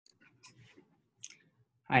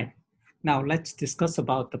Hi. Now let's discuss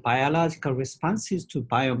about the biological responses to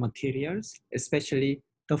biomaterials, especially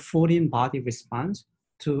the foreign body response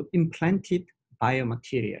to implanted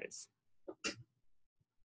biomaterials.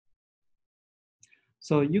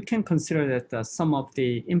 So you can consider that some of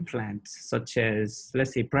the implants, such as,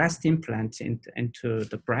 let's say, breast implants into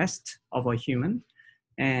the breast of a human,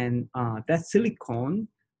 and that silicone,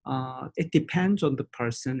 it depends on the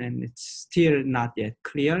person and it's still not yet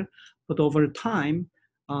clear, but over time,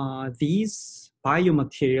 these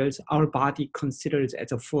biomaterials, our body considers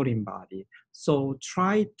as a foreign body. So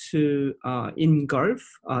try to engulf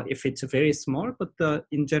if it's very small, but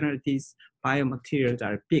in general, these biomaterials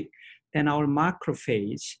are big. Then our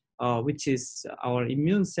macrophage, which is our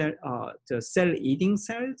immune cell, the cell-eating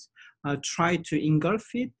cells, try to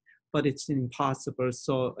engulf it, but it's impossible.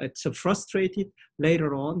 So it's frustrated.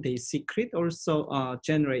 Later on, they secrete, also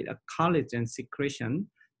generate a collagen secretion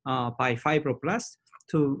by fibroblasts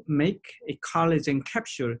to make a collagen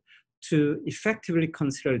capsule to effectively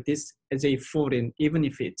consider this as a foreign, even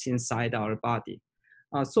if it's inside our body.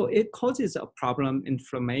 So it causes a problem,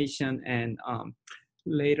 inflammation, and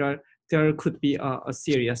later there could be a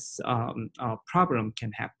serious problem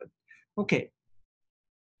can happen. Okay.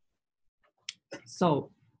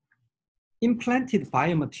 So implanted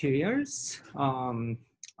biomaterials,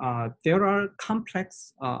 there are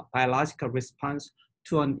complex biological response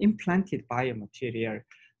to an implanted biomaterial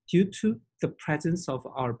due to the presence of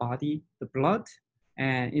our body, the blood,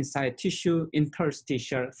 and inside tissue,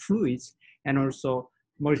 interstitial fluids, and also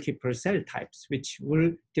multiple cell types, which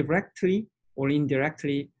will directly or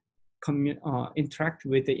indirectly interact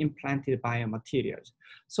with the implanted biomaterials.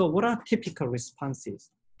 So what are typical responses?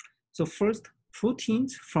 So first,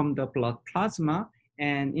 proteins from the blood plasma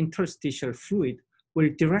and interstitial fluid will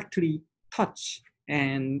directly touch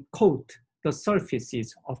and coat the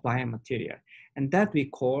surfaces of biomaterial. And that we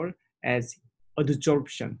call as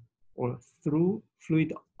adsorption, or through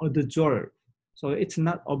fluid adsorb. So it's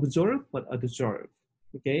not absorb, but adsorb.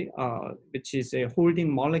 Okay, which is a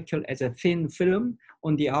holding molecule as a thin film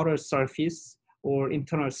on the outer surface or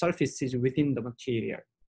internal surfaces within the material.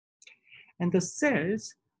 And the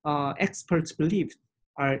cells, experts believe,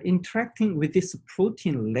 are interacting with this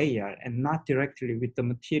protein layer and not directly with the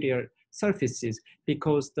material surfaces,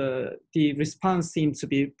 because the response seems to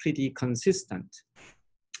be pretty consistent.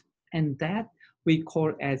 And that we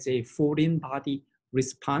call as a foreign body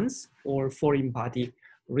response or foreign body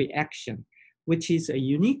reaction, which is a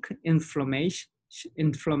unique inflammation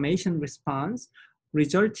response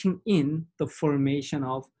resulting in the formation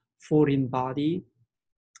of foreign body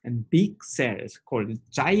and big cells called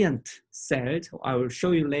giant cells, I will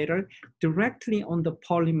show you later, directly on the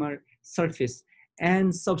polymer surface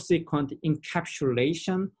and subsequent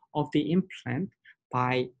encapsulation of the implant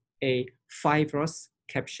by a fibrous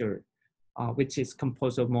capsule, which is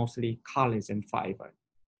composed of mostly collagen fiber.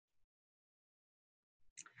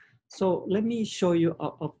 So let me show you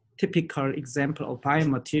a typical example of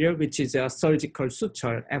biomaterial, which is a surgical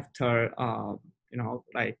suture after,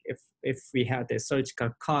 like if we had a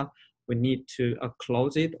surgical cut, we need to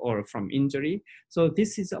close it or from injury. So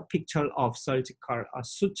this is a picture of surgical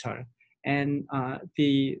suture. And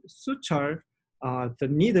the suture, the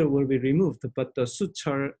needle will be removed, but the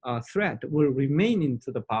suture thread will remain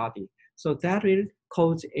into the body. So that will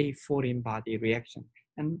cause a foreign body reaction.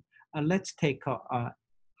 And let's take a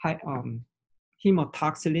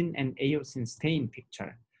hemotoxylin and eosin stain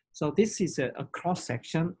picture. So this is a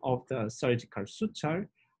cross-section of the surgical suture.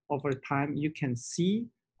 Over time, you can see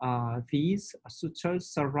these sutures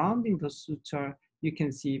surrounding the suture. You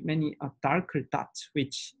can see many darker dots,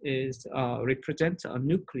 which is represent a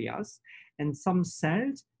nucleus, and some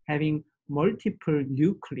cells having multiple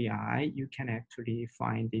nuclei. You can actually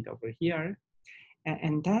find it over here.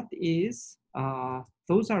 And that is,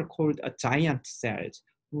 those are called giant cells,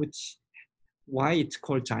 which why it's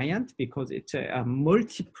called giant? Because it's a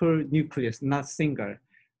multiple nucleus, not single.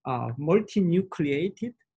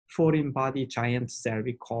 Multinucleated foreign body giant cell,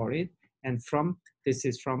 we call it. And this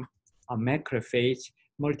is from a macrophage.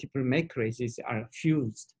 Multiple macrophages are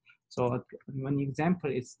fused. So one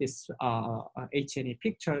example is this H&E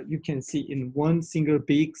picture. You can see in one single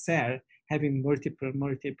big cell having multiple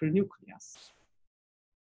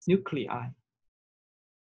nuclei.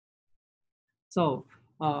 So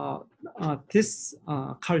this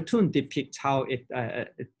cartoon depicts how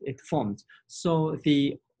it forms. So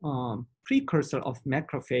the precursor of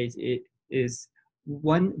macrophage is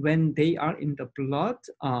when they are in the blood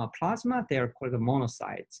plasma, they are called the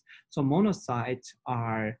monocytes. So monocytes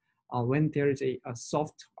are when there is a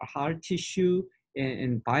soft hard tissue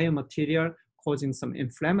in biomaterial causing some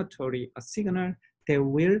inflammatory signal, they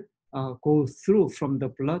will go through from the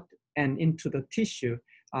blood and into the tissue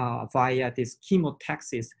via this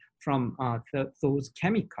chemotaxis from those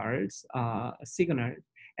chemicals signal,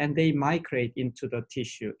 and they migrate into the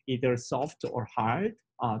tissue, either soft or hard,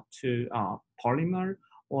 to polymer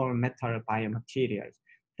or metal biomaterials.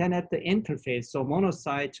 Then at the interface, so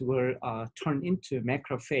monocytes will turn into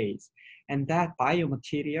macrophage, and that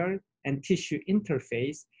biomaterial and tissue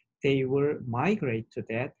interface, they will migrate to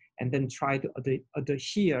that and then try to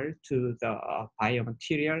adhere to the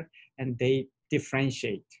biomaterial, and they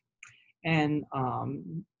differentiate. And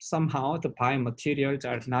somehow the biomaterials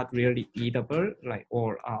are not really eatable,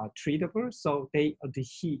 or treatable, so they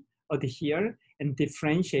adhere and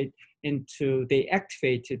differentiate into, they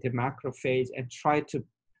activate the macrophage and try to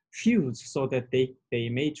fuse so that they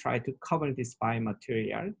may try to cover this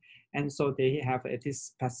biomaterial. And so they have this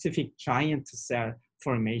specific giant cell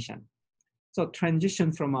formation. So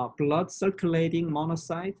transition from a blood circulating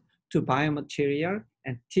monocyte to biomaterial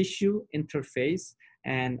and tissue interface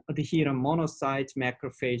and adherent monocyte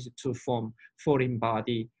macrophage to form foreign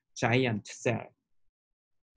body giant cell.